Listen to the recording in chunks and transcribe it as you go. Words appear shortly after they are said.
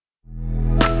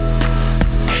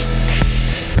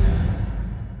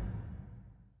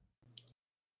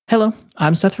Hello,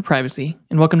 I'm Seth for Privacy,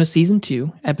 and welcome to Season 2,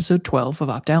 Episode 12 of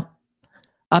Opt Out.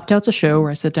 Opt Out's a show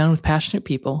where I sit down with passionate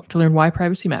people to learn why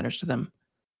privacy matters to them,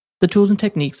 the tools and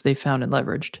techniques they've found and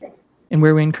leveraged, and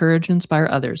where we encourage and inspire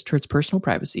others towards personal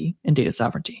privacy and data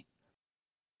sovereignty.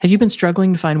 Have you been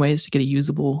struggling to find ways to get a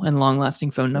usable and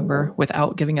long-lasting phone number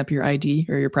without giving up your ID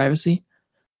or your privacy?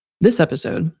 This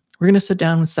episode, we're going to sit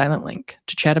down with Silent.Link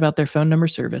to chat about their phone number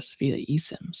service via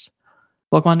eSIMs.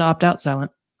 Welcome on to Opt Out,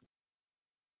 Silent.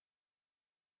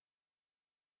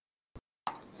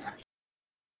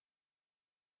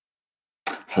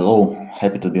 Hello,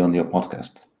 happy to be on your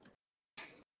podcast.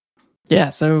 Yeah,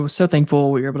 so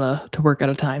thankful we were able to work out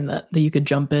a time that you could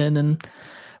jump in and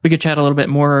we could chat a little bit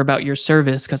more about your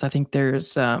service, because I think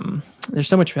there's so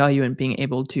much value in being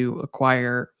able to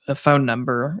acquire a phone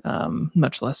number,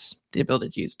 much less the ability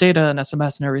to use data and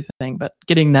SMS and everything, but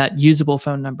getting that usable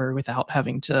phone number without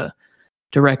having to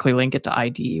directly link it to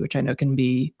ID, which I know can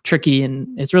be tricky,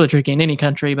 and it's really tricky in any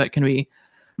country, but can be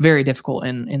very difficult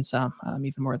in some,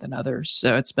 even more than others.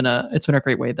 So it's been a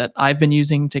great way that I've been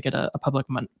using to get a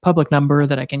public number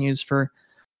that I can use for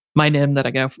my NIM that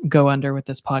I go under with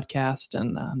this podcast,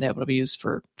 and they're able to be used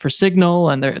for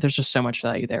Signal, and there's just so much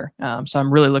value there. So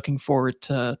I'm really looking forward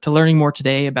to learning more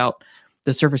today about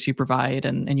the service you provide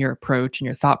and your approach and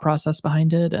your thought process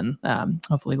behind it, and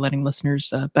hopefully letting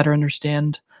listeners better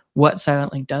understand what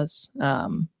Silent.Link does.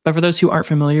 But for those who aren't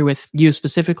familiar with you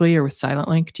specifically or with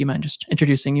Silent.Link, do you mind just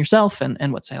introducing yourself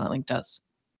and what Silent.Link does?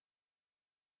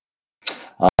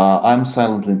 I'm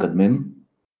Silent.Link admin,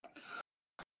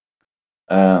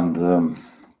 and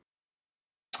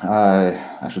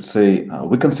I should say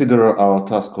we consider our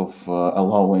task of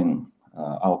allowing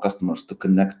our customers to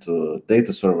connect to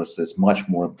data services much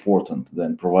more important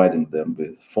than providing them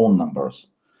with phone numbers.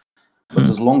 But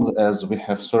as long as we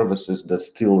have services that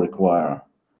still require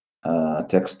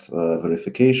text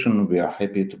verification, we are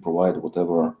happy to provide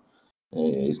whatever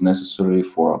is necessary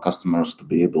for our customers to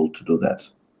be able to do that.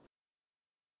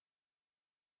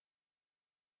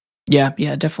 Yeah,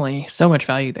 definitely so much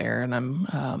value there, and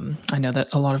I know that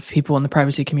a lot of people in the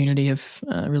privacy community have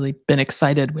really been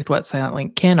excited with what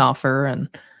Silent.Link can offer, and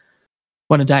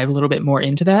want to dive a little bit more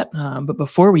into that. But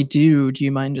before we do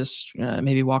you mind just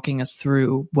maybe walking us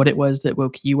through what it was that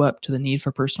woke you up to the need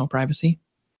for personal privacy?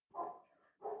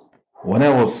 When I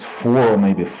was 4 or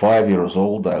maybe 5 years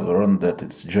old, I learned that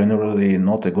it's generally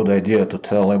not a good idea to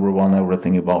tell everyone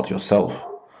everything about yourself,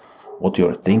 what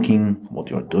you're thinking, what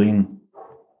you're doing.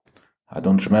 I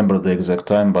don't remember the exact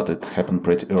time, but it happened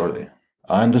pretty early.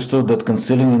 I understood that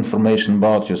concealing information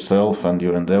about yourself and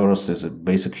your endeavors is a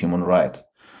basic human right.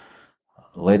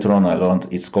 Later on, I learned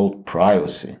it's called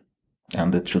privacy,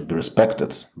 and it should be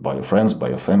respected by your friends, by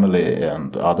your family,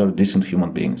 and other decent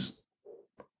human beings.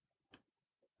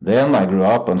 Then I grew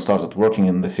up and started working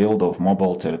in the field of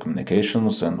mobile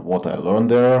telecommunications, and what I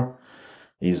learned there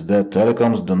is that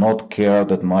telecoms do not care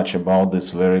that much about this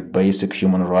very basic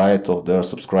human right of their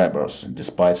subscribers,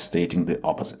 despite stating the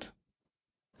opposite.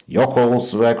 Your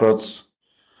calls records,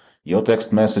 your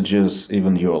text messages,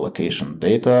 even your location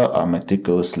data are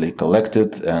meticulously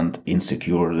collected and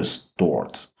insecurely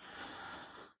stored.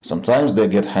 Sometimes they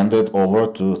get handed over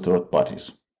to third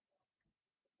parties.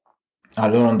 I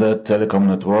learned that telecom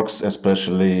networks,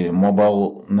 especially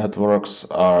mobile networks,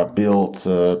 are built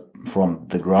from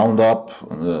the ground up,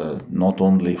 not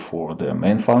only for their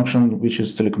main function, which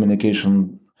is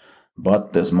telecommunication,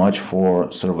 but as much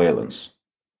for surveillance.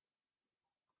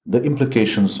 The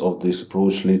implications of this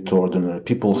approach lead to ordinary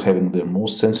people having their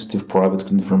most sensitive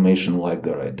private information, like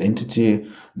their identity,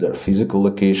 their physical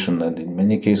location, and in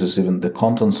many cases even the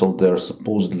contents of their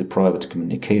supposedly private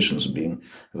communications being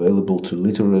available to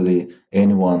literally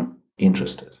anyone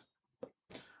interested.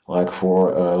 Like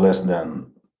for less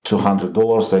than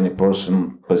 $200, any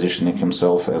person positioning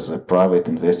himself as a private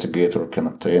investigator can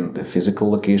obtain the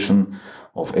physical location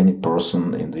of any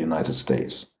person in the United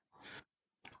States.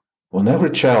 When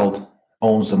every child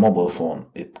owns a mobile phone,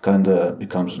 it kinda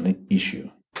becomes an issue.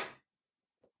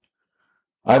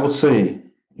 I would say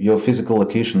your physical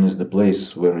location is the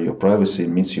place where your privacy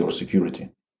meets your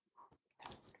security.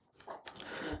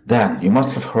 Then, you must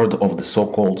have heard of the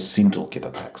so-called SIM toolkit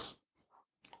attacks.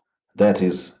 That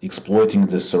is, exploiting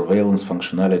the surveillance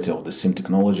functionality of the SIM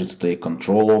technology to take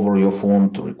control over your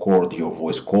phone, to record your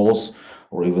voice calls,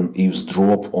 or even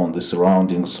eavesdrop on the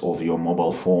surroundings of your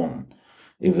mobile phone,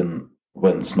 even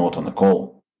when it's not on a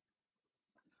call.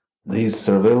 These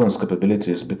surveillance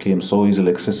capabilities became so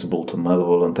easily accessible to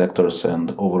malevolent actors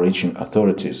and overreaching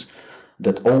authorities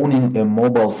that owning a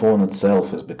mobile phone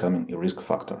itself is becoming a risk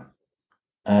factor.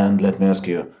 And let me ask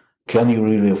you, can you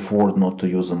really afford not to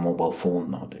use a mobile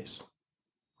phone nowadays?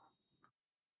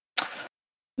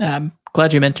 I'm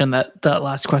glad you mentioned that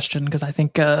last question, because I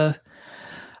think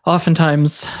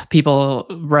oftentimes people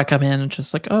recommend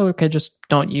just like, oh, okay, just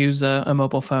don't use a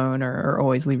mobile phone, or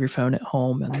always leave your phone at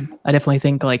home. And I definitely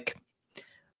think like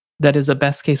that is a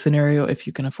best case scenario if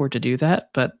you can afford to do that.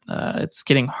 But it's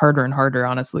getting harder and harder,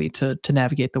 honestly, to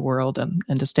navigate the world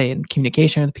and to stay in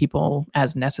communication with people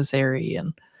as necessary,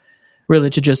 and really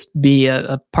to just be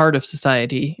a part of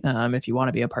society, if you want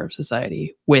to be a part of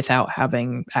society without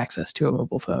having access to a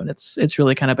mobile phone. It's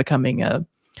really kind of becoming a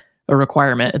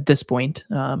requirement at this point.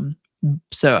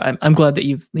 So I'm glad that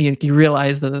you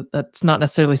realize that that's not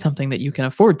necessarily something that you can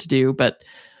afford to do, but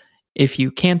if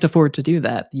you can't afford to do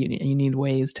that, you need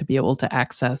ways to be able to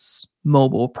access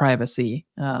mobile privacy.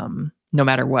 No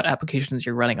matter what applications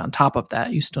you're running on top of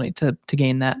that, you still need to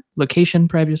gain that location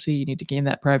privacy. You need to gain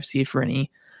that privacy for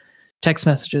any text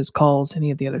messages, calls, any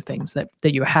of the other things that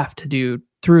you have to do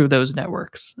through those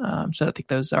networks. So I think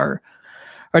those are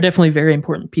definitely very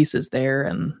important pieces there,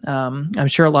 and I'm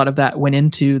sure a lot of that went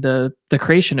into the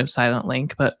creation of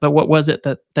Silent.Link. But what was it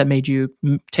that made you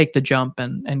take the jump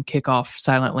and kick off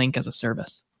Silent.Link as a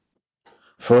service?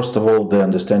 First of all, the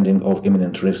understanding of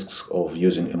imminent risks of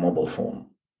using a mobile phone.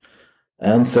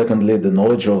 And secondly, the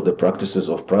knowledge of the practices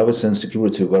of privacy and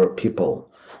security were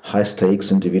people, high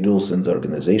stakes individuals and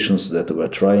organizations that were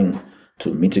trying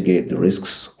to mitigate the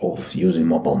risks of using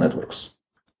mobile networks.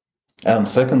 And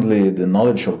secondly, the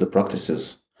knowledge of the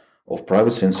practices of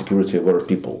privacy and security were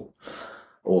people,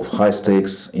 of high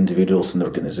stakes individuals and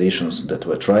organizations that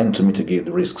were trying to mitigate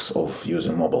the risks of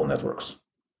using mobile networks.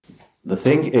 The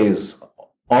thing is,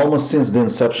 almost since the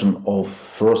inception of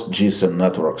first GSM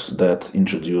networks that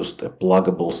introduced a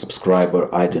pluggable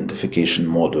subscriber identification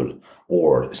module,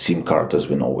 or SIM card as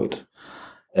we know it,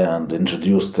 and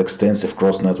introduced extensive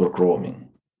cross-network roaming,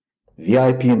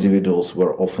 VIP individuals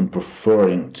were often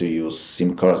preferring to use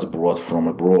SIM cards brought from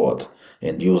abroad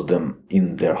and use them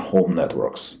in their home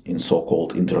networks in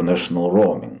so-called international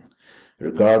roaming,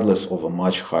 regardless of a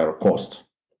much higher cost.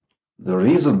 The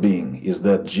reason being is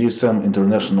that GSM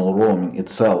international roaming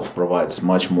itself provides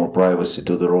much more privacy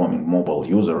to the roaming mobile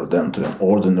user than to an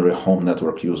ordinary home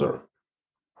network user.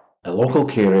 A local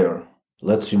carrier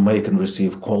lets you make and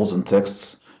receive calls and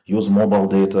texts, use mobile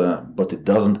data, but it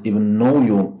doesn't even know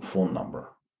your phone number.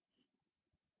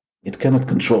 It cannot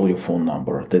control your phone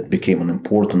number that became an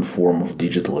important form of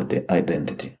digital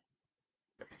identity.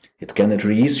 It cannot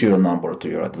reissue your number to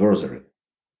your adversary.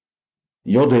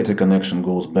 Your data connection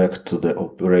goes back to the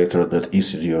operator that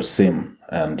issued your SIM,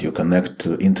 and you connect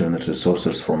to internet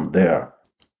resources from there.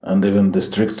 And even the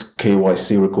strict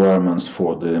KYC requirements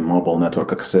for the mobile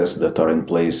network access that are in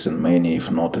place in many, if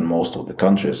not in most of the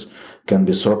countries, can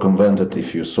be circumvented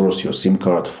if you source your SIM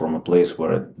card from a place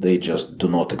where they just do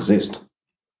not exist.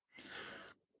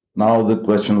 Now the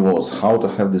question was how to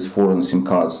have these foreign SIM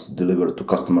cards delivered to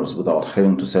customers without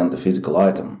having to send a physical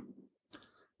item.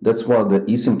 That's where the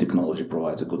eSIM technology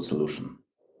provides a good solution.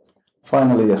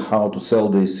 Finally, how to sell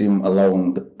the eSIM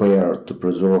allowing the payer to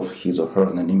preserve his or her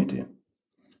anonymity.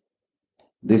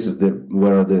 This is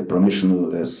where the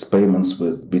permissionless payments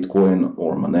with Bitcoin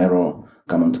or Monero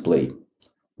come into play.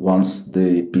 Once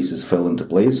the pieces fell into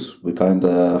place, we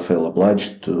kinda feel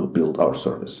obliged to build our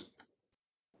service.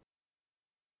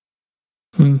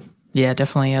 Yeah,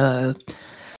 definitely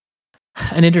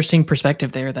an interesting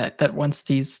perspective there, that once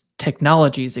these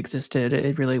technologies existed,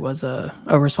 it really was a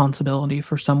responsibility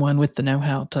for someone with the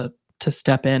know-how to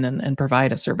step in and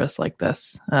provide a service like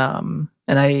this. And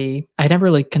I never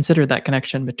really considered that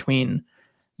connection between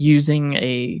using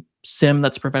a SIM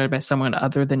that's provided by someone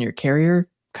other than your carrier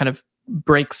kind of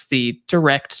breaks the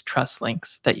direct trust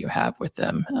links that you have with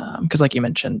them. Because like you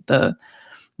mentioned, the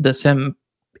SIM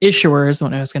issuer is the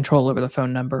one who has control over the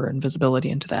phone number and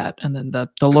visibility into that, and then the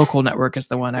local network is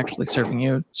the one actually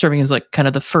serving as like kind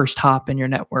of the first hop in your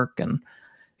network, and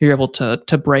you're able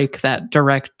to break that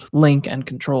direct link and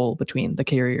control between the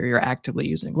carrier you're actively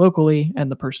using locally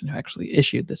and the person who actually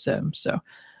issued the SIM. So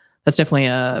that's definitely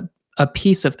a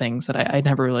piece of things that I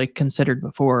never really considered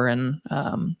before, and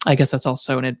I guess that's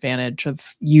also an advantage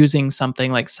of using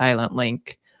something like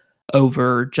Silent.Link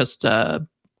over just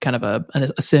kind of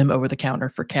a SIM over the counter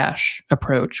for cash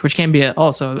approach, which can be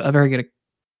also a very good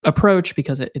approach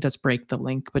because it does break the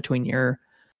link between your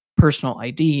personal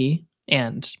ID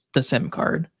and the SIM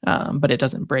card, but it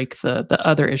doesn't break the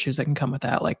other issues that can come with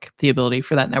that, like the ability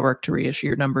for that network to reissue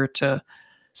your number to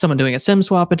someone doing a SIM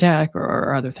swap attack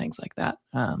or other things like that.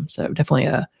 So definitely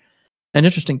an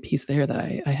interesting piece there that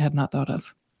I had not thought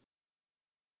of.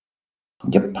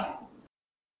 Yep.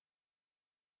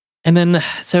 And then,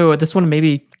 so this one may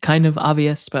be kind of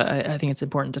obvious, but I think it's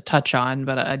important to touch on.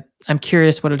 But I'm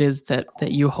curious what it is that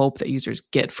you hope that users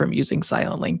get from using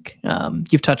Silent.Link.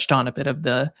 You've touched on a bit of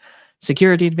the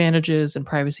security advantages and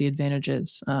privacy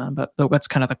advantages, but what's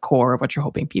kind of the core of what you're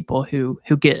hoping people who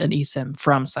get an eSIM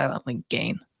from Silent.Link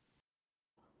gain?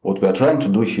 What we are trying to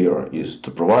do here is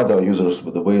to provide our users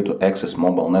with a way to access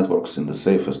mobile networks in the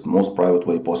safest, most private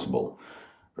way possible,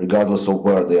 regardless of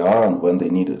where they are and when they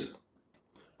need it.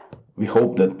 We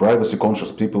hope that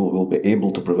privacy-conscious people will be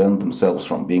able to prevent themselves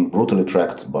from being brutally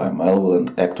tracked by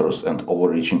malevolent actors and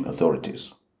overreaching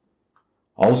authorities.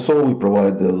 Also, we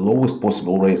provide the lowest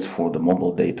possible rates for the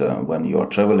mobile data when you are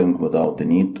traveling without the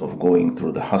need of going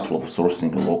through the hassle of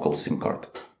sourcing a local SIM card.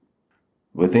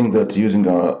 We think that using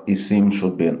our eSIM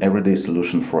should be an everyday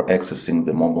solution for accessing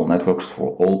the mobile networks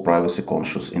for all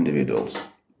privacy-conscious individuals.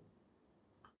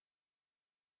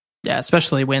 Yeah,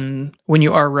 especially when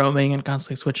you are roaming and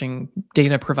constantly switching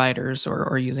data providers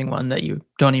or using one that you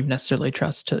don't even necessarily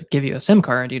trust to give you a SIM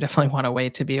card, you definitely want a way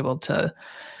to be able to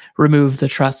remove the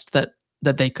trust that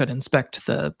they could inspect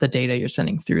the data you're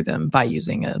sending through them by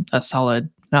using a solid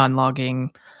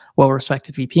non-logging,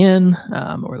 well-respected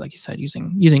VPN, or like you said,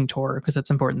 using Tor, because it's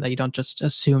important that you don't just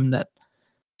assume that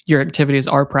your activities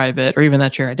are private or even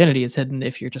that your identity is hidden.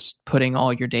 If you're just putting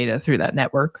all your data through that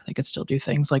network, they could still do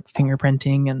things like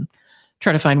fingerprinting and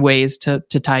try to find ways to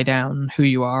tie down who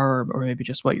you are or maybe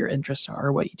just what your interests are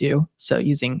or what you do. So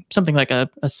using something like a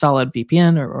solid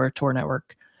VPN or a Tor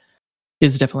network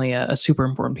is definitely a super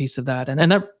important piece of that.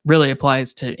 And that really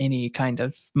applies to any kind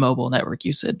of mobile network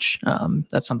usage.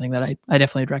 That's something that I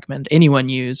definitely would recommend anyone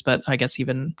use, but I guess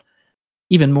even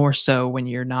more so when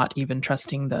you're not even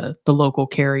trusting the local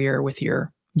carrier with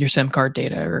your SIM card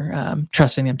data or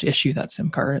trusting them to issue that SIM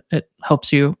card. It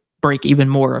helps you break even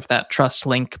more of that trust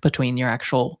link between your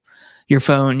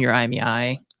phone, your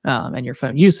IMEI, and your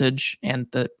phone usage and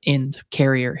the end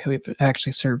carrier who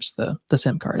actually serves the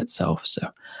SIM card itself. So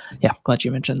yeah, glad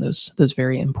you mentioned those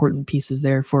very important pieces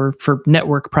there for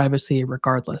network privacy,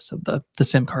 regardless of the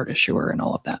SIM card issuer and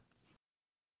all of that.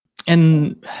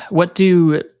 And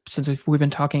since we've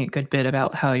been talking a good bit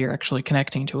about how you're actually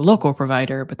connecting to a local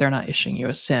provider, but they're not issuing you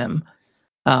a SIM,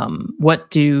 what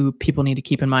do people need to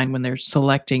keep in mind when they're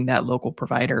selecting that local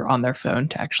provider on their phone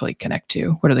to actually connect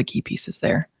to? What are the key pieces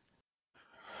there?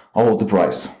 Oh, the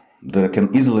price. There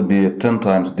can easily be a 10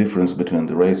 times difference between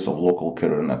the rates of local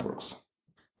carrier networks.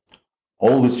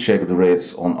 Always check the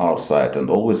rates on our site and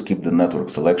always keep the network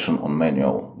selection on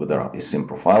manual with our eSIM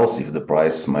profiles if the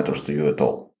price matters to you at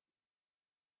all.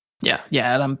 Yeah,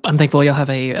 and I'm thankful you'll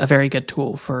have a very good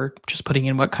tool for just putting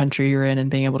in what country you're in and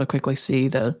being able to quickly see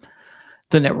the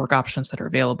network options that are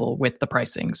available with the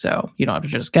pricing. So you don't have to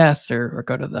just guess or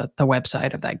go to the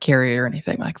website of that carrier or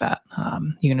anything like that.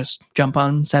 You can just jump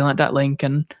on Silent.Link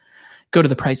and go to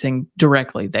the pricing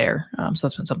directly there. So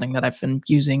that's been something that I've been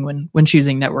using when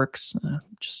choosing networks.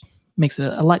 Just makes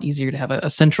it a lot easier to have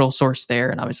a central source there.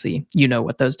 And obviously, you know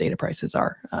what those data prices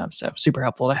are. So super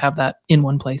helpful to have that in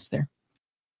one place there.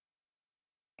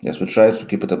 Yes, we try to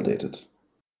keep it updated.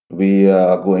 We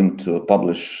are going to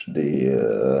publish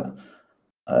a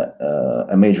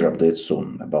major update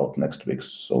soon about next week.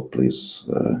 So please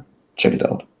check it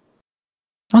out.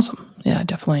 Awesome. Yeah,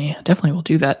 definitely will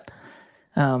do that.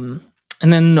 And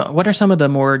then what are some of the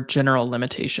more general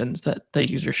limitations that the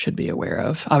users should be aware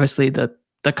of? Obviously, the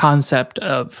concept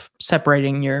of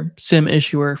separating your SIM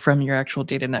issuer from your actual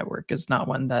data network is not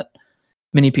one that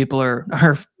many people are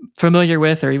familiar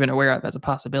with or even aware of as a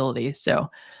possibility.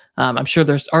 So I'm sure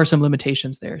there are some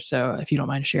limitations there. So if you don't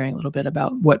mind sharing a little bit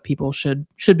about what people should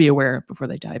be aware of before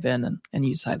they dive in and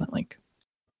use Silent.Link.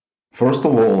 First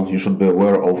of all, you should be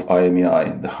aware of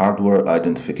IMEI, the hardware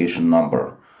identification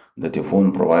number that your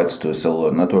phone provides to a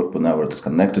cellular network whenever it's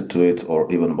connected to it or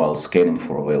even while scanning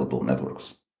for available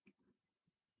networks.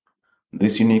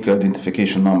 This unique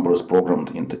identification number is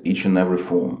programmed into each and every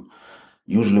phone,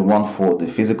 usually one for the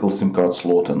physical SIM card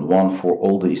slot and one for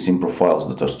all the eSIM profiles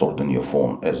that are stored in your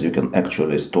phone, as you can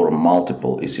actually store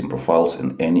multiple eSIM profiles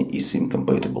in any eSIM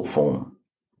compatible phone.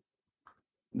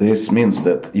 This means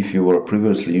that if you were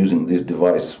previously using this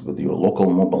device with your local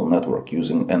mobile network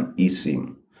using an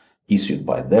eSIM issued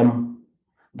by them,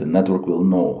 the network will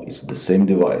know it's the same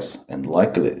device and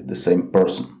likely the same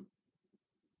person.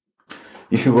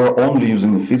 If you were only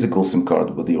using a physical SIM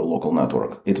card with your local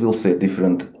network, it will say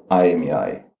different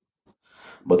IMEI.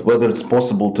 But whether it's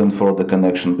possible to infer the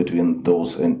connection between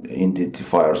those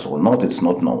identifiers or not, it's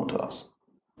not known to us.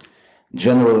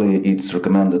 Generally, it's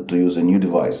recommended to use a new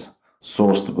device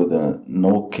sourced with a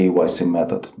no KYC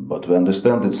method, but we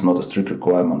understand it's not a strict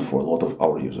requirement for a lot of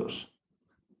our users.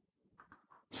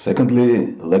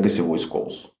 Secondly, legacy voice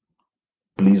calls.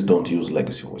 Please don't use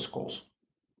legacy voice calls.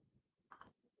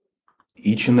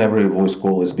 Each and every voice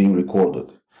call is being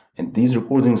recorded, and these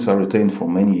recordings are retained for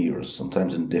many years,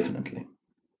 sometimes indefinitely.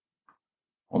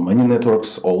 On many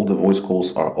networks, all the voice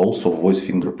calls are also voice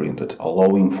fingerprinted,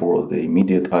 allowing for the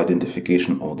immediate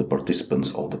identification of the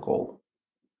participants of the call.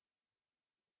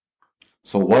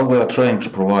 So while we are trying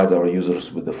to provide our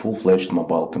users with a full-fledged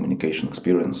mobile communication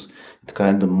experience, it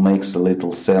kind of makes a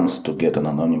little sense to get an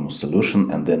anonymous solution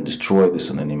and then destroy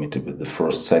this anonymity with the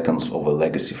first seconds of a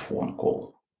legacy phone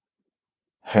call.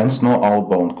 Hence no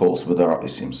outbound calls with our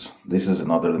eSIMs. This is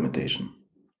another limitation.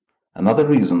 Another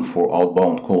reason for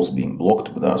outbound calls being blocked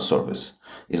with our service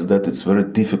is that it's very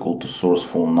difficult to source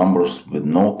phone numbers with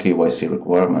no KYC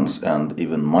requirements, and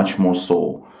even much more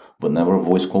so whenever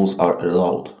voice calls are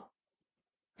allowed.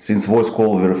 Since voice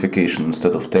call verification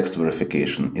instead of text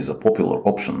verification is a popular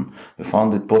option, we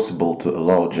found it possible to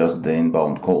allow just the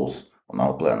inbound calls on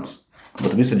our plans.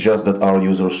 But we suggest that our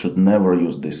users should never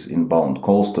use these inbound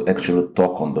calls to actually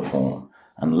talk on the phone,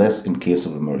 unless in case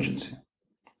of emergency.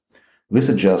 We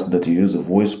suggest that you use a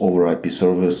voice over IP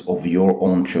service of your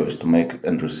own choice to make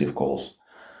and receive calls.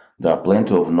 There are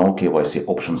plenty of no KYC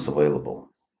options available.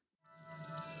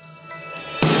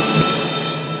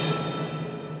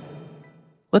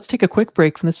 Let's take a quick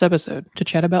break from this episode to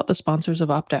chat about the sponsors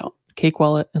of Opt-out, Cake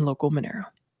Wallet and Local Monero.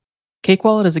 Cake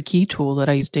Wallet is a key tool that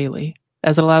I use daily,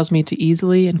 as it allows me to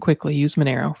easily and quickly use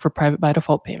Monero for private by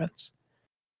default payments.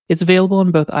 It's available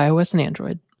on both iOS and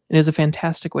Android, and is a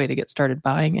fantastic way to get started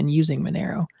buying and using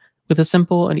Monero with a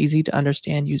simple and easy to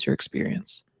understand user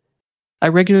experience. I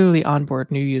regularly onboard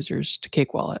new users to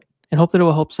Cake Wallet and hope that it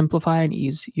will help simplify and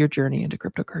ease your journey into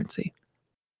cryptocurrency.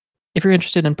 If you're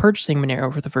interested in purchasing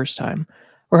Monero for the first time,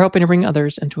 or helping to bring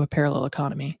others into a parallel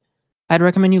economy, I'd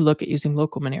recommend you look at using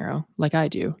local Monero, like I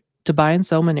do, to buy and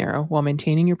sell Monero while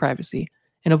maintaining your privacy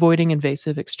and avoiding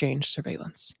invasive exchange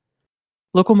surveillance.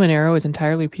 Local Monero is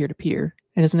entirely peer-to-peer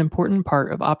and is an important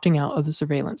part of opting out of the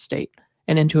surveillance state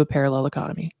and into a parallel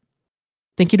economy.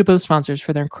 Thank you to both sponsors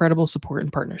for their incredible support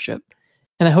and partnership,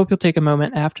 and I hope you'll take a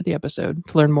moment after the episode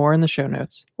to learn more in the show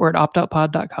notes or at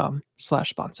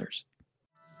optoutpod.com/sponsors.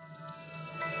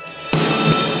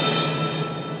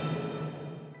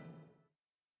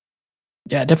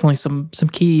 Yeah, definitely some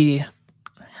key,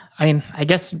 I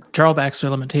guess drawbacks or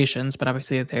limitations, but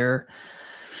obviously they're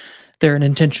an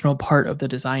intentional part of the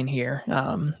design here.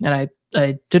 And I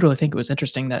did really think it was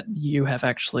interesting that you have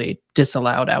actually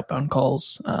disallowed outbound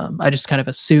calls. I just kind of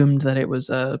assumed that it was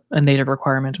a native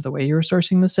requirement of the way you were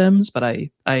sourcing the SIMs, but I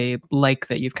like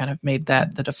that you've kind of made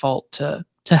that the default to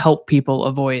help people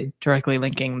avoid directly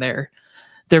linking their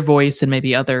voice and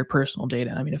maybe other personal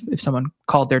data. I mean, if someone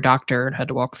called their doctor and had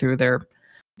to walk through their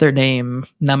name,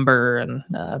 number, and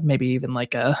maybe even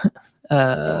like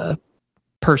a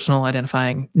personal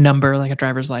identifying number, like a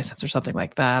driver's license or something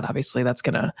like that, obviously that's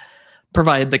going to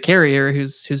provide the carrier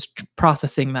who's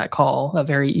processing that call a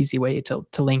very easy way to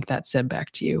link that SIM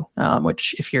back to you,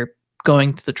 which if you're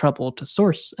going to the trouble to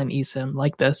source an eSIM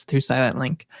like this through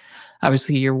Silent.Link,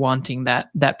 obviously you're wanting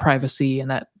that privacy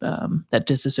and that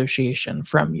disassociation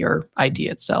from your ID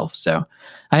itself. So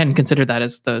I hadn't considered that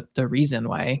as the reason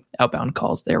why outbound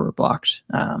calls there were blocked,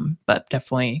 but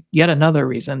definitely yet another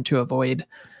reason to avoid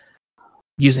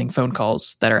using phone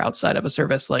calls that are outside of a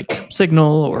service like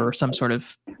Signal or some sort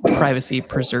of privacy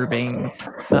preserving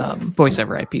voice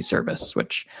over IP service,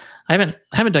 which I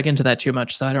haven't dug into that too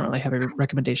much, so I don't really have any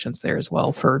recommendations there as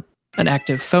well for an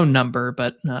active phone number.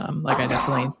 But like I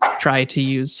definitely try to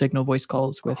use Signal voice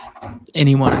calls with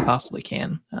anyone I possibly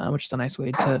can, which is a nice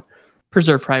way to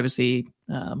preserve privacy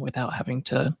without having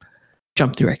to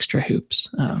jump through extra hoops.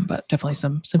 But definitely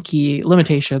some key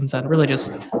limitations and really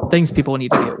just things people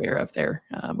need to be aware of there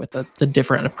with the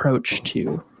different approach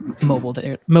to mobile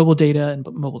data and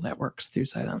mobile networks through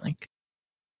Silent.Link.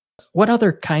 What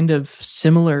other kind of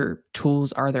similar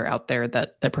tools are there out there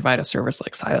that provide a service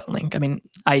like Silent.Link? I mean,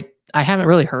 I haven't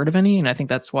really heard of any, and I think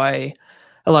that's why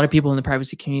a lot of people in the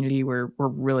privacy community were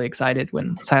really excited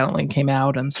when Silent.Link came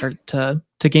out and started to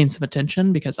gain some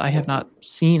attention, because I have not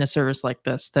seen a service like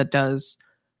this that does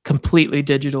completely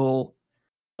digital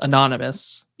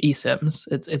anonymous eSIMs.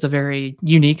 It's a very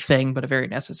unique thing, but a very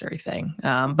necessary thing.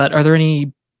 But are there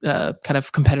any kind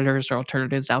of competitors or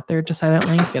alternatives out there to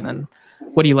Silent.Link? And then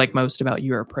what do you like most about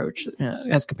your approach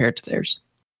as compared to theirs?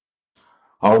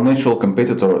 Our natural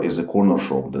competitor is a corner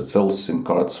shop that sells SIM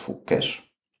cards for cash.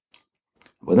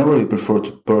 Whenever you prefer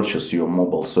to purchase your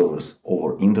mobile service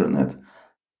over internet,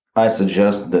 I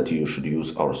suggest that you should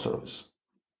use our service.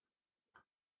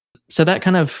 So that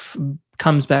kind of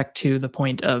comes back to the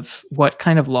point of what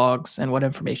kind of logs and what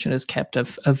information is kept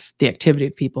of the activity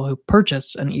of people who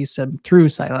purchase an eSIM through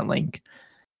Silent.Link.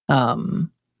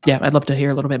 Yeah, I'd love to hear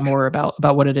a little bit more about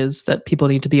what it is that people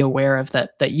need to be aware of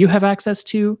that you have access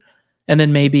to, and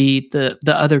then maybe the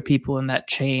other people in that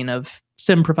chain of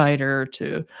SIM provider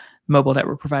to mobile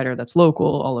network provider that's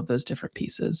local, all of those different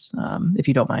pieces. If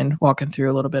you don't mind walking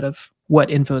through a little bit of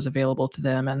what info is available to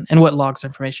them and what logs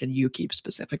information you keep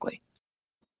specifically.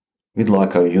 We'd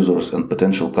like our users and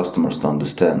potential customers to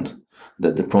understand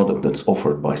that the product that's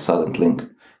offered by Silent.Link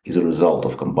is a result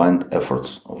of combined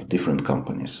efforts of different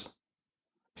companies,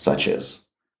 such as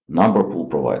number pool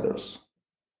providers,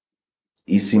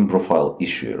 eSIM profile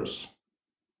issuers,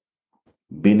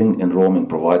 billing and roaming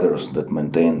providers that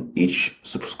maintain each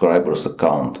subscriber's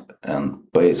account and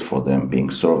pays for them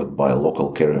being served by a local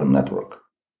carrier network,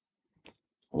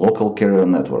 local carrier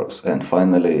networks, and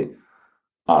finally,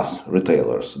 us,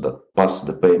 retailers, that pass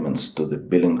the payments to the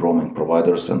billing roaming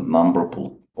providers and number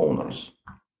pool owners.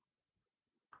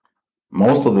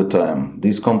 Most of the time,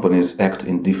 these companies act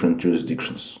in different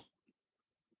jurisdictions.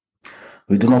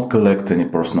 We do not collect any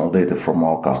personal data from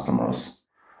our customers,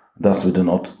 thus we do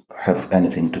not have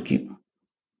anything to keep.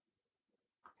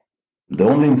 The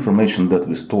only information that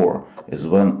we store is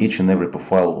when each and every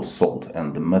profile was sold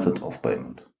and the method of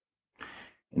payment.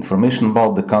 Information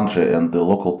about the country and the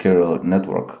local carrier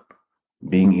network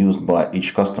being used by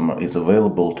each customer is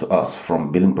available to us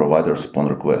from billing providers upon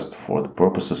request for the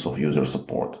purposes of user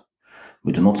support.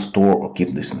 We do not store or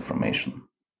keep this information.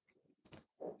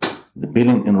 The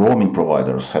billing and roaming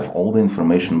providers have all the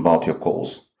information about your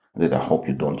calls that I hope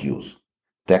you don't use,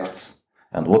 texts,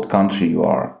 and what country you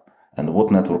are and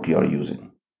what network you are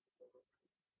using.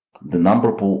 The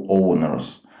number pool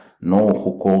owners know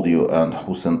who called you and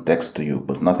who sent text to you,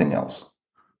 but nothing else.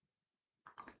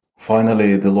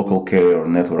 Finally, the local carrier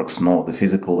networks know the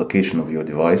physical location of your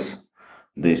device.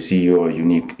 They see your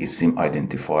unique eSIM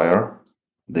identifier.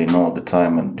 They know the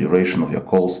time and duration of your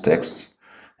calls, texts,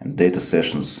 and data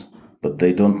sessions, but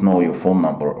they don't know your phone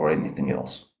number or anything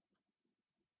else.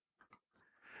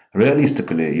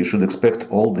 Realistically, you should expect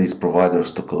all these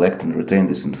providers to collect and retain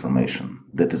this information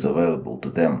that is available to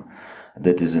them,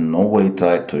 that is in no way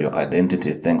tied to your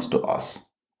identity thanks to us.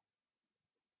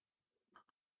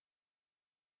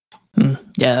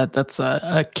 Yeah, that's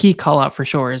a key call out for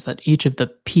sure, is that each of the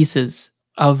pieces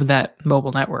of that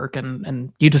mobile network,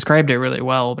 and you described it really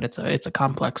well, but it's a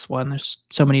complex one. There's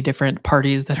so many different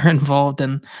parties that are involved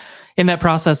in that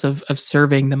process of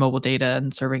serving the mobile data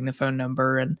and serving the phone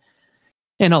number and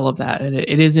all of that. And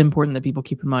it is important that people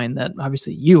keep in mind that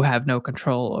obviously you have no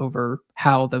control over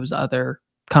how those other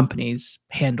companies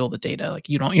handle the data. Like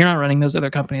you're not running those other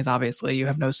companies. Obviously, you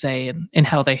have no say in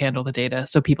how they handle the data.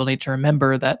 So people need to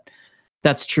remember that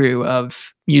that's true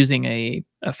of using a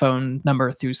phone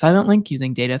number through Silent.Link,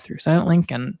 using data through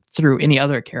Silent.Link, and through any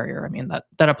other carrier. I mean,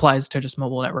 that applies to just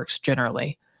mobile networks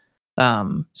generally.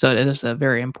 So it is a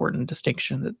very important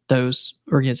distinction that those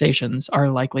organizations are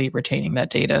likely retaining that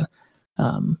data.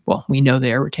 Well, we know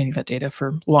they are retaining that data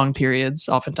for long periods,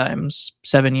 oftentimes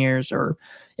 7 years or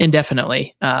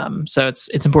indefinitely. So it's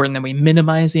important that we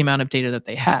minimize the amount of data that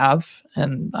they have.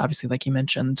 And obviously, like you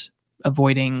mentioned,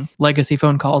 avoiding legacy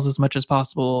phone calls as much as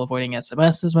possible, avoiding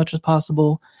SMS as much as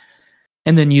possible,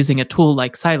 and then using a tool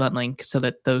like Silent.Link so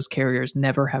that those carriers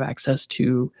never have access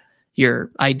to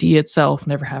your ID itself,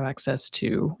 never have access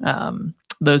to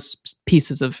those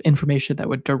pieces of information that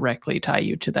would directly tie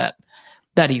you to that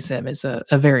eSIM is a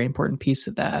very important piece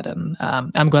of that. And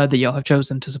I'm glad that y'all have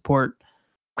chosen to support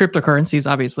cryptocurrencies.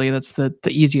 Obviously, that's the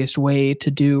easiest way to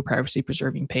do privacy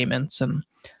preserving payments. And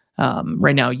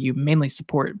right now you mainly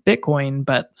support Bitcoin,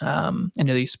 but I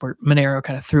know you support Monero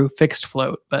kind of through fixed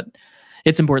float. But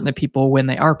it's important that people, when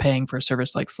they are paying for a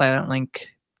service like Silent.Link,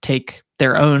 take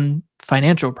their own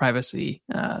financial privacy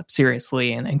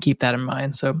seriously and keep that in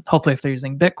mind. So hopefully if they're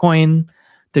using Bitcoin,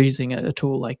 they're using a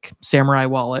tool like Samurai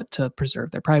Wallet to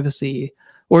preserve their privacy,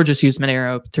 or just use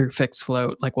Monero through fixed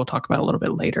float, like we'll talk about a little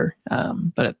bit later.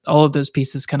 But all of those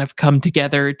pieces kind of come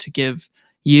together to give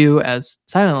you, as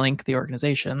Silent.Link, the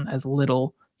organization, as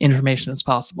little information as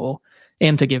possible,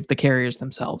 and to give the carriers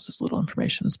themselves as little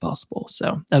information as possible.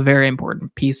 So a very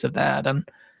important piece of that. And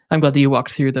I'm glad that you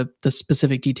walked through the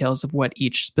specific details of what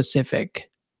each specific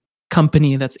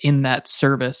company that's in that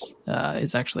service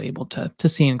is actually able to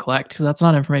see and collect, because that's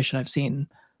not information I've seen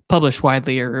published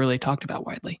widely or really talked about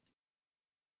widely.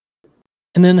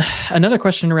 And then another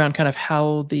question around kind of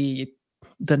how the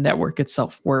network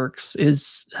itself works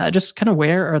is just kind of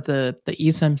where are the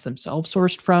eSIMs themselves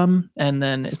sourced from? And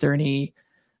then is there any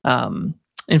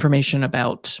information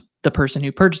about the person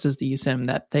who purchases the eSIM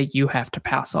that you have to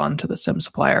pass on to the SIM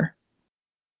supplier?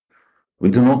 We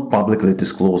do not publicly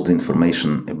disclose the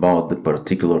information about the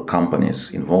particular companies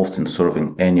involved in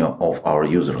serving any of our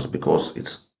users because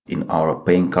it's in our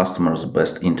paying customers'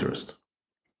 best interest.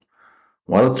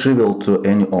 While it's trivial to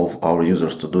any of our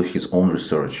users to do his own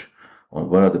research on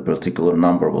where the particular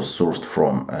number was sourced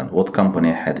from and what company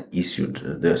had issued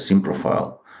their SIM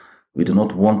profile, we do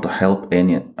not want to help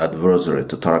any adversary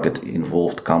to target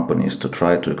involved companies to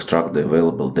try to extract the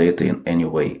available data in any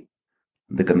way.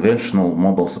 The conventional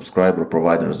mobile subscriber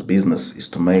provider's business is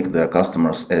to make their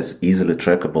customers as easily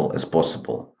trackable as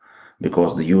possible,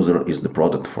 because the user is the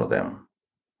product for them.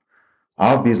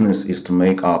 Our business is to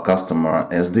make our customer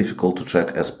as difficult to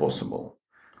track as possible.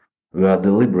 We are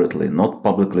deliberately not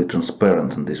publicly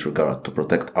transparent in this regard to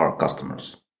protect our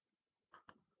customers.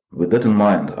 With that in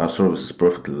mind, our service is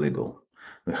perfectly legal.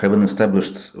 We have an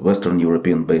established Western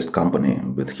European-based company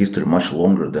with history much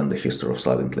longer than the history of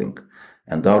Silent.Link,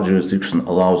 and our jurisdiction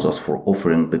allows us for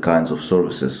offering the kinds of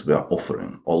services we are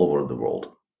offering all over the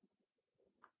world.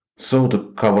 So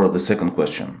to cover the second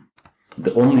question,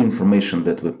 the only information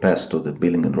that we pass to the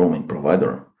billing and roaming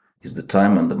provider is the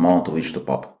time and amount of each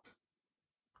top-up.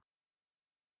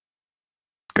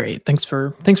 Great. Thanks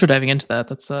for diving into that.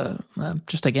 That's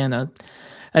just again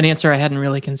an answer I hadn't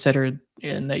really considered,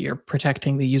 in that you're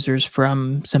protecting the users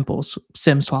from simple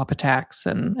SIM swap attacks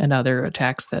and other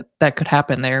attacks that could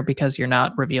happen there, because you're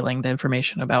not revealing the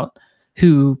information about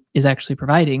who is actually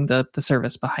providing the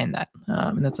service behind that.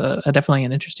 And that's a definitely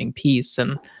an interesting piece.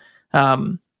 And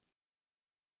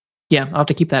yeah, I'll have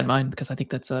to keep that in mind, because I think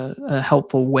that's a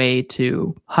helpful way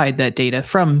to hide that data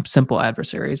from simple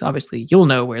adversaries. Obviously, you'll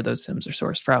know where those SIMs are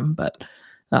sourced from, but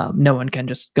no one can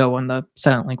just go on the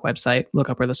Silent.Link website, look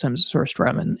up where the SIMs are sourced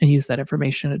from, and use that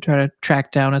information to try to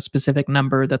track down a specific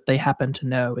number that they happen to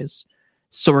know is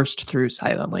sourced through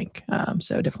Silent.Link.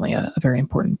 So definitely a very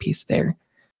important piece there.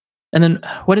 And then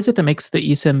what is it that makes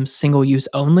the eSIM single use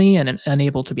only and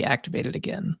unable to be activated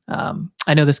again?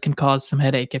 I know this can cause some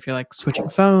headache if you're like switching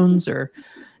phones or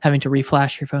having to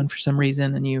reflash your phone for some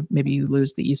reason, and you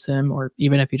lose the eSIM, or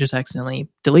even if you just accidentally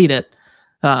delete it,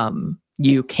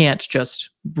 you can't just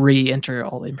re-enter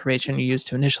all the information you used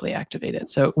to initially activate it.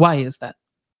 So why is that?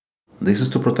 This is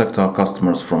to protect our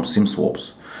customers from SIM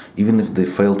swaps, even if they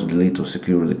fail to delete or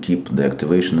securely keep the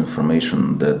activation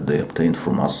information that they obtained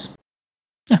from us.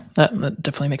 Yeah, that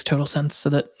definitely makes total sense, so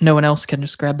that no one else can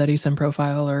just grab that eSIM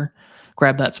profile or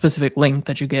grab that specific link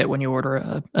that you get when you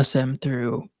order a SIM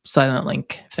through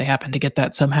Silent.Link. If they happen to get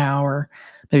that somehow, or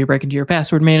maybe break into your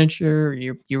password manager, or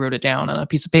you wrote it down on a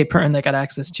piece of paper and they got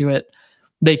access to it,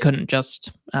 they couldn't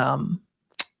just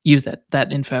use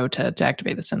that info to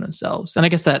activate the SIM themselves. And I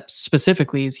guess that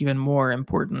specifically is even more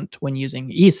important when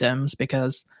using eSIMs,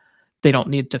 because they don't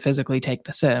need to physically take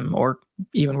the SIM or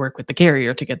even work with the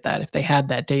carrier to get that. If they had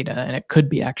that data and it could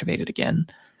be activated again,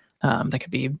 that could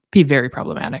be very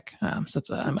problematic. So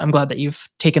I'm glad that you've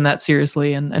taken that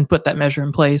seriously and put that measure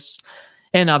in place.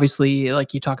 And obviously,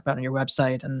 like you talk about on your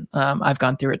website, and I've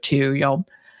gone through it too,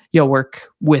 you'll work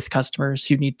with customers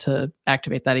who need to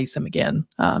activate that eSIM again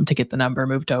to get the number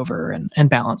moved over and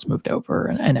balance moved over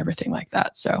and everything like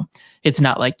that. So it's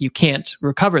not like you can't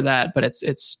recover that, but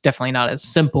it's definitely not as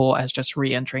simple as just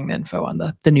re-entering the info on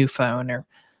the new phone or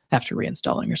after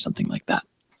reinstalling or something like that.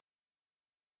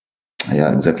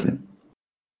 Yeah, exactly.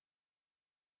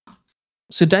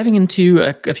 So diving into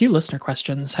a few listener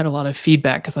questions, had a lot of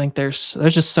feedback, because I think there's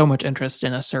just so much interest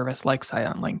in a service like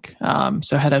Silent.Link.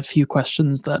 So I had a few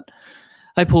questions that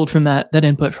I pulled from that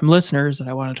input from listeners that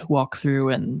I wanted to walk through.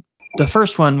 And the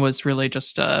first one was really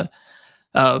just a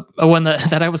one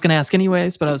that I was going to ask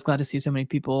anyways, but I was glad to see so many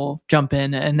people jump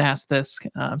in and ask this.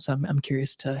 So I'm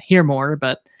curious to hear more.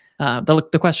 But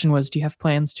the question was, do you have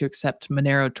plans to accept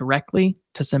Monero directly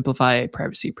to simplify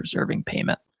privacy-preserving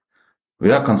payment?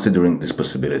 We are considering this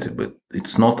possibility, but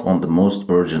it's not on the most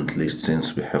urgent list,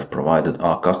 since we have provided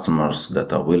our customers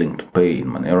that are willing to pay in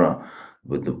Monero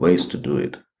with the ways to do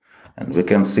it. And we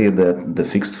can see that the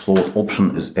fixed float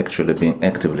option is actually being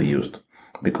actively used,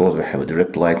 because we have a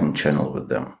direct Lightning channel with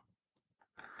them.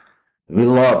 We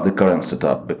love the current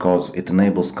setup because it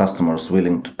enables customers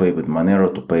willing to pay with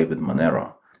Monero to pay with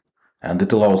Monero. And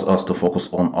it allows us to focus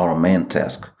on our main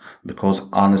task, because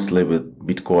honestly, with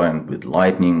Bitcoin, with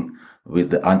Lightning,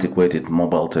 with the antiquated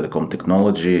mobile telecom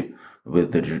technology,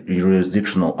 with the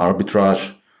jurisdictional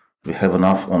arbitrage, we have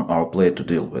enough on our plate to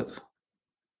deal with.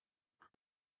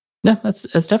 Yeah, that's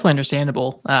definitely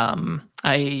understandable.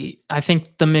 I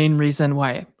think the main reason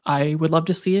why I would love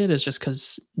to see it is just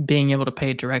because being able to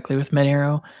pay directly with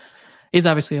Monero is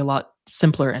obviously a lot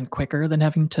simpler and quicker than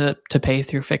having to pay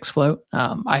through fixed float.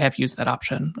 I have used that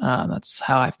option. That's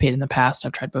how I've paid in the past.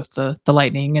 I've tried both the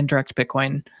Lightning and direct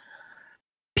Bitcoin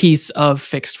piece of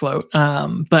fixed float.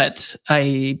 But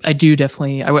I do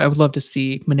definitely, I would love to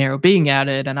see Monero being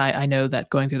added. And I know that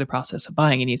going through the process of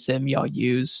buying an eSIM, y'all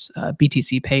use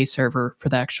BTC Pay server for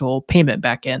the actual payment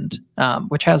backend,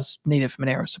 which has native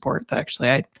Monero support that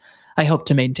actually I hope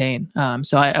to maintain.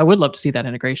 So I would love to see that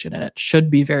integration, and it should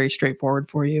be very straightforward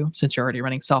for you since you're already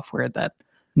running software that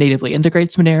natively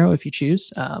integrates Monero if you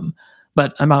choose.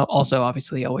 But I'm also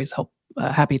obviously always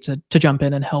happy to jump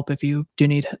in and help if you do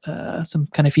need some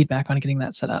kind of feedback on getting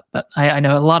that set up. But I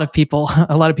know a lot of people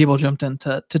jumped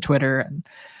into Twitter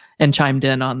and chimed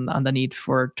in on the need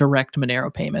for direct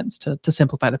Monero payments to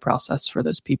simplify the process for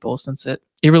those people, since it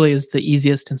really is the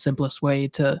easiest and simplest way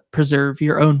to preserve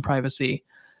your own privacy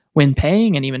when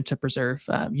paying, and even to preserve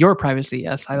your privacy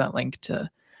as Silent.Link to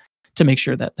make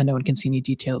sure that no one can see any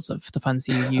details of the funds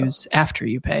that you use after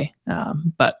you pay.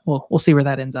 But we'll see where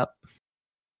that ends up.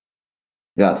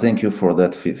 Yeah, thank you for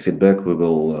that feedback. We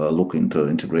will look into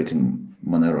integrating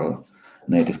Monero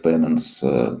native payments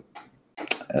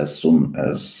as soon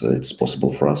as it's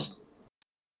possible for us.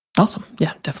 Awesome.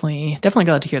 Yeah, definitely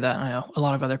glad to hear that. I know a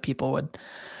lot of other people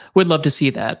would love to see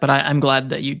that, but I'm glad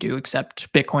that you do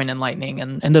accept Bitcoin and Lightning,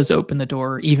 and those open the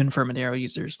door even for Monero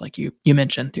users, like you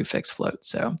mentioned, through fixed float.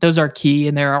 So those are key,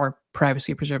 and there are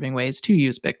privacy preserving ways to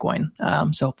use Bitcoin.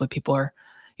 So hopefully people are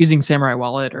using Samurai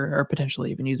Wallet or potentially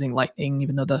even using Lightning,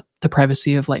 even though the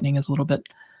privacy of Lightning is a little bit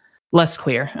less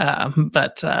clear.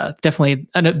 But definitely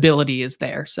an ability is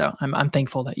there. So I'm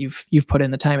thankful that you've put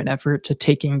in the time and effort to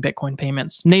taking Bitcoin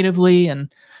payments natively, and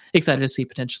excited to see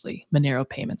potentially Monero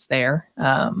payments there.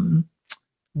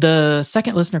 The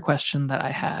second listener question that I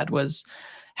had was,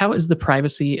 how is the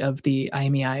privacy of the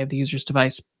IMEI of the user's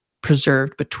device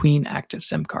preserved between active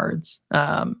SIM cards?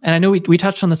 And I know we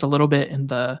touched on this a little bit in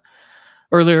the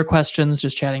earlier questions,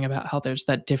 just chatting about how there's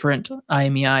that different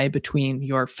IMEI between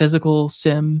your physical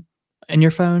SIM in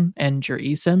your phone and your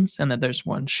eSIMs, and that there's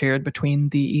one shared between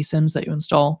the eSIMs that you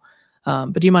install.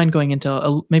 But do you mind going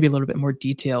into maybe a little bit more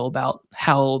detail about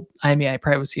how IMEI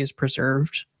privacy is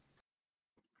preserved?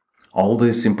 All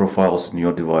the SIM profiles in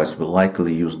your device will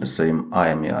likely use the same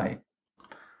IMEI.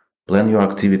 Plan your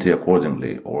activity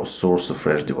accordingly or source a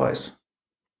fresh device.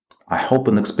 I hope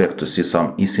and expect to see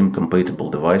some eSIM-compatible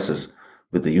devices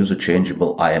with the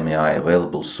user-changeable IMEI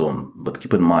available soon, but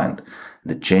keep in mind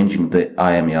that changing the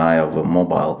IMEI of a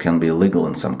mobile can be illegal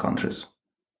in some countries.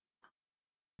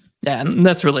 Yeah, and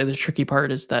that's really the tricky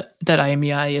part, is that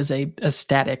IMEI is a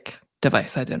static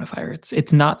device identifier.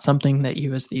 It's not something that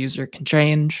you as the user can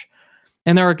change.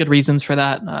 And there are good reasons for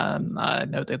that. I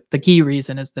know that the key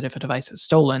reason is that if a device is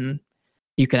stolen,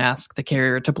 you can ask the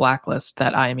carrier to blacklist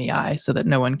that IMEI so that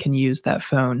no one can use that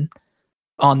phone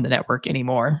on the network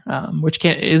anymore, which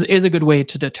is a good way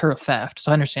to deter theft.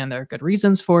 So I understand there are good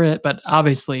reasons for it, but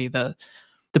obviously the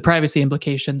privacy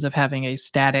implications of having a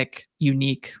static,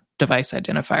 unique device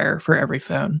identifier for every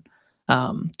phone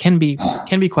can be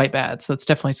quite bad. So it's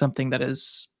definitely something that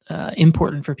is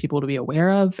important for people to be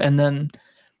aware of. And then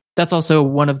that's also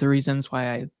one of the reasons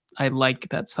why I like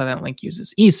that Silent.Link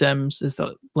uses eSIMs, is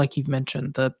that, like you've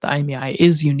mentioned, the IMEI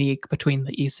is unique between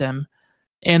the eSIM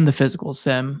and the physical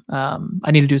SIM.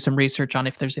 I need to do some research on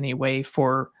if there's any way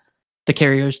for the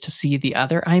carriers to see the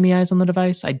other IMEIs on the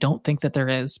device. I don't think that there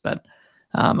is, but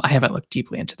I haven't looked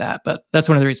deeply into that. But that's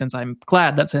one of the reasons I'm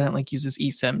glad that Silent.Link uses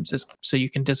eSIMs, is so you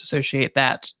can disassociate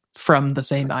that from the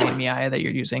same IMEI that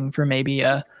you're using for maybe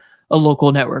a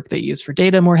local network that you use for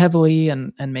data more heavily,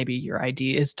 and maybe your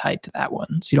ID is tied to that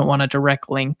one. So you don't want a direct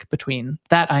link between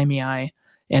that IMEI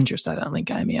and your Silent.Link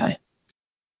IMEI.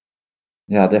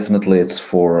 Yeah, definitely it's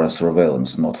for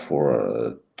surveillance, not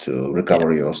for to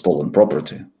recover your stolen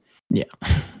property. Yeah.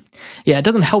 Yeah, it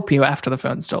doesn't help you after the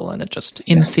phone's stolen. It just,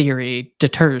 in theory,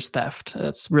 deters theft.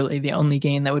 That's really the only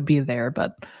gain that would be there.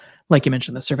 But like you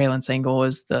mentioned, the surveillance angle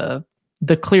is the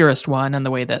clearest one, and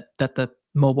the way that the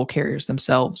mobile carriers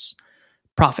themselves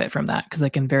profit from that, because they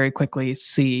can very quickly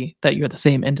see that you're the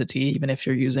same entity, even if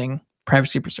you're using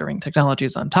privacy preserving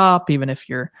technologies on top, even if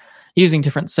you're using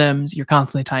different SIMs, you're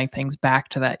constantly tying things back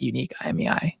to that unique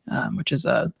IMEI, which is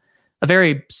a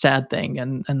very sad thing.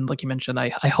 And like you mentioned, I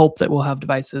hope that we'll have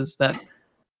devices that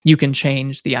you can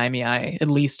change the IMEI, at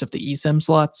least of the eSIM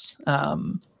slots,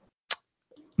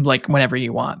 like whenever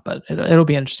you want. But it'll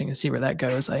be interesting to see where that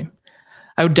goes. I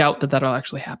would doubt that that'll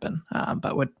actually happen,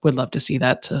 but would love to see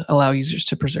that, to allow users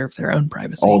to preserve their own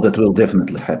privacy. Oh, that will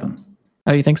definitely happen.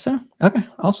 Oh, you think so? Okay,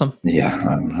 awesome. Yeah,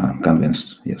 I'm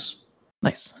convinced, yes.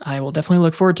 Nice. I will definitely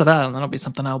look forward to that, and that'll be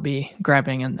something I'll be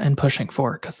grabbing and pushing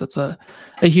for, because that's a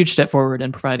huge step forward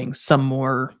in providing some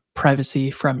more privacy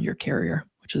from your carrier,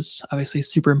 which is obviously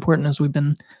super important, as we've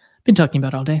been talking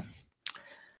about all day.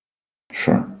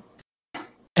 Sure.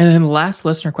 And then the last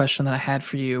listener question that I had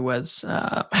for you was,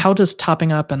 how does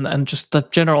topping up and just the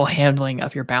general handling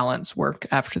of your balance work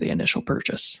after the initial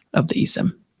purchase of the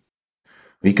eSIM?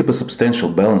 We keep a substantial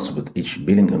balance with each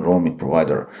billing and roaming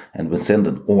provider, and we send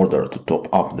an order to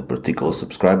top up the particular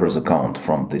subscriber's account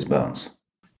from this balance.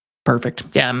 Perfect.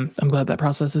 Yeah, I'm glad that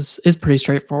process is pretty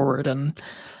straightforward. And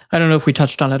I don't know if we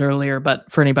touched on it earlier,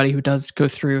 but for anybody who does go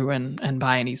through and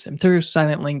buy an eSIM through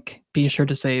Silent.Link, be sure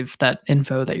to save that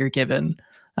info that you're given,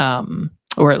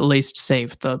 or at least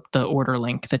save the order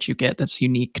link that you get that's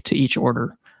unique to each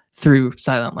order through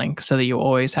Silent.Link, so that you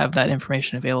always have that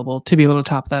information available to be able to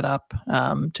top that up,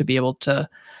 to be able to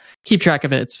keep track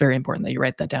of it. It's very important that you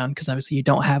write that down, because obviously you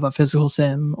don't have a physical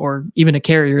SIM or even a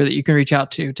carrier that you can reach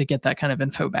out to get that kind of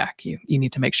info back. You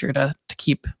need to make sure to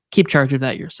keep charge of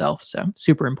that yourself. So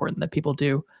super important that people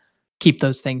do keep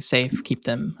those things safe, keep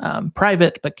them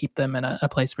private, but keep them in a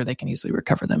place where they can easily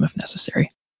recover them if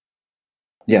necessary.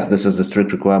 Yeah, this is a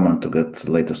strict requirement to get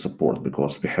later support,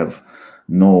 because we have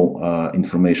no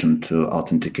information to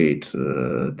authenticate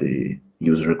the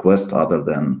user request other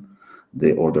than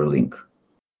the order link.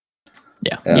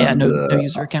 Yeah, no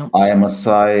user accounts.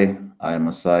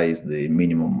 IMSI is the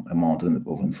minimum amount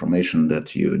of information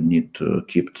that you need to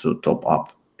keep to top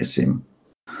up a SIM.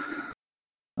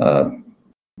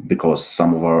 Because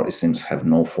some of our SIMs have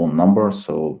no phone number,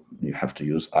 so you have to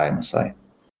use IMSI.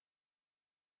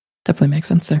 Definitely makes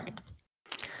sense there.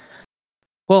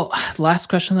 Well, last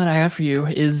question that I have for you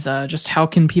is just how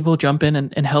can people jump in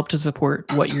and help to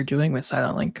support what you're doing with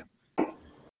Silent.Link?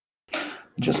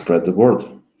 Just spread the word.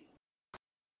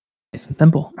 It's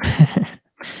simple.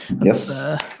 Yes.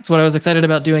 That's what I was excited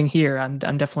about doing here. I'm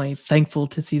definitely thankful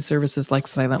to see services like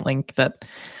Silent.Link that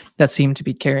seem to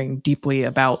be caring deeply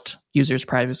about users'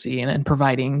 privacy and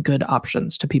providing good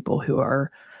options to people who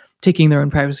are taking their own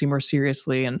privacy more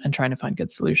seriously and trying to find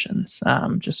good solutions.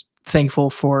 Just thankful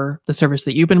for the service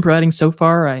that you've been providing so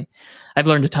far. I've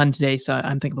learned a ton today, so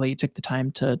I'm thankful that you took the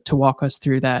time to walk us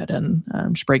through that and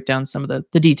just break down some of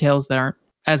the details that aren't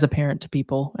as apparent to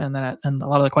people, and a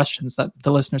lot of the questions that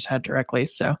the listeners had directly.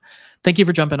 So thank you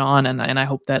for jumping on, and I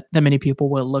hope that many people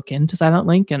will look into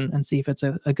Silent.Link and see if it's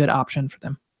a good option for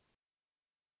them.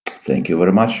 Thank you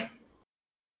very much.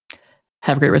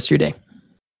 Have a great rest of your day.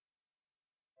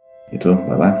 You too.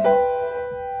 Bye-bye.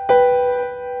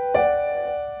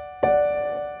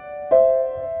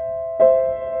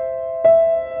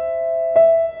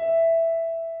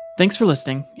 Thanks for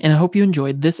listening, and I hope you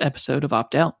enjoyed this episode of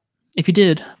Opt Out. If you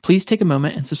did, please take a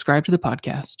moment and subscribe to the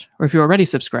podcast, or if you're already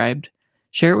subscribed,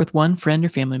 share it with one friend or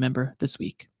family member this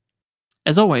week.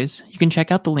 As always, you can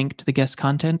check out the link to the guest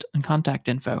content and contact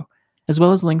info, as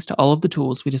well as links to all of the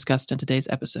tools we discussed in today's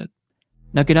episode.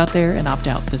 Now get out there and opt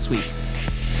out this week.